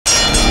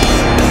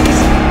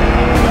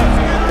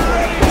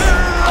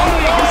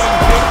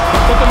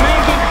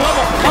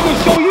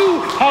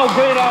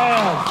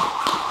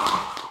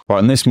Right,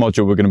 in this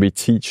module, we're going to be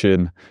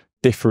teaching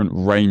different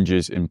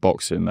ranges in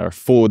boxing. There are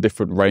 4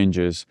 different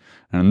ranges,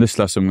 and in this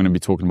lesson, I'm going to be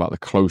talking about the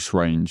close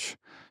range.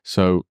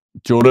 So,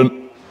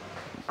 Jordan,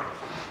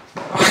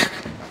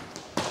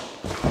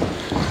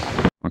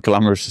 my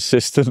glamorous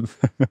assistant,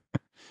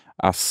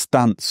 our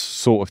stance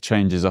sort of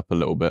changes up a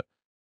little bit.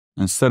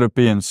 Instead of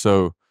being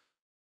so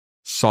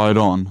side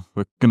on,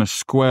 we're going to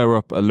square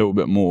up a little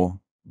bit more,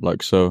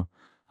 like so,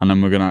 and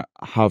then we're going to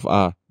have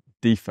our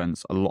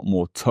defense a lot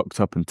more tucked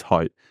up and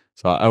tight.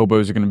 So our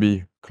elbows are going to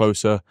be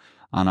closer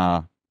and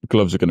our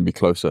gloves are going to be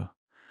closer.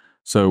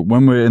 So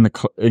when we're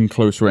in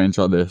close range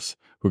like this,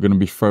 we're going to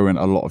be throwing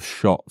a lot of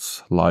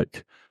shots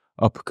like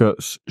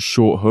uppercuts,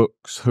 short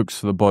hooks, hooks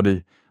to the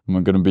body, and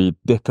we're going to be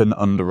dipping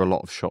under a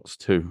lot of shots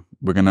too.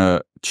 We're going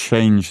to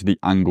change the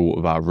angle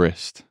of our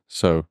wrist.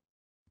 So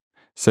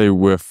say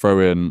we're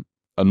throwing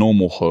a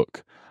normal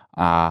hook,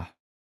 our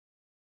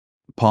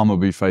palm will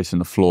be facing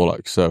the floor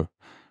like so.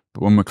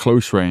 But when we're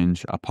close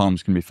range, our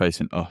palm's going to be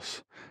facing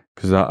us,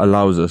 because that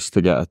allows us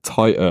to get a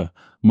tighter,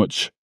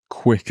 much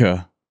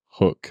quicker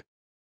hook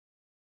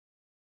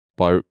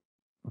by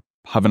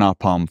having our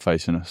palm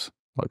facing us,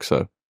 like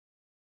so.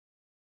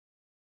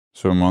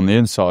 So when we're on the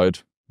inside,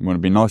 we want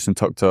to be nice and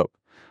tucked up,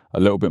 a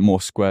little bit more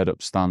squared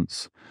up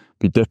stance,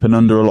 be dipping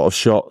under a lot of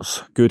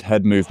shots, good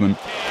head movement.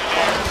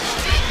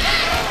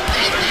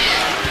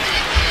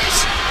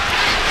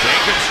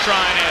 Jacobs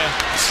trying to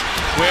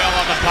wail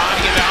on the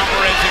body of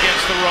Alvarez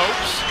against the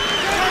ropes.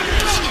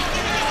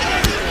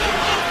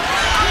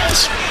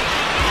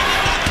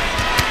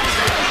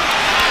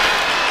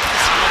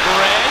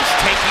 Alvarez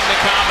taking the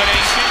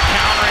combination,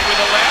 countering with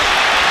a left,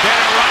 then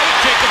a right.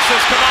 Jacobs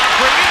says, come on,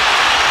 bring it.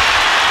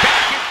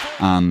 Back and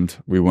forth. And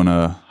we want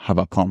to have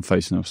our palm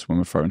facing us when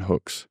we're throwing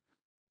hooks.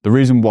 The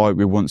reason why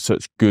we want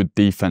such good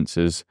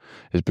defenses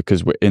is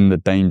because we're in the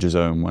danger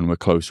zone when we're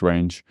close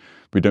range.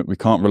 We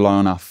can't rely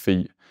on our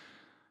feet.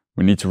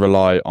 We need to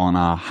rely on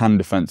our hand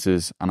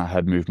defenses and our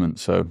head movement.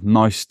 So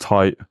nice,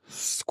 tight,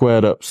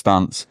 squared up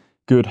stance,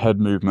 good head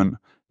movement,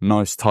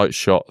 nice, tight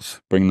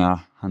shots, bringing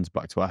our hands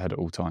back to our head at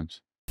all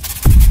times.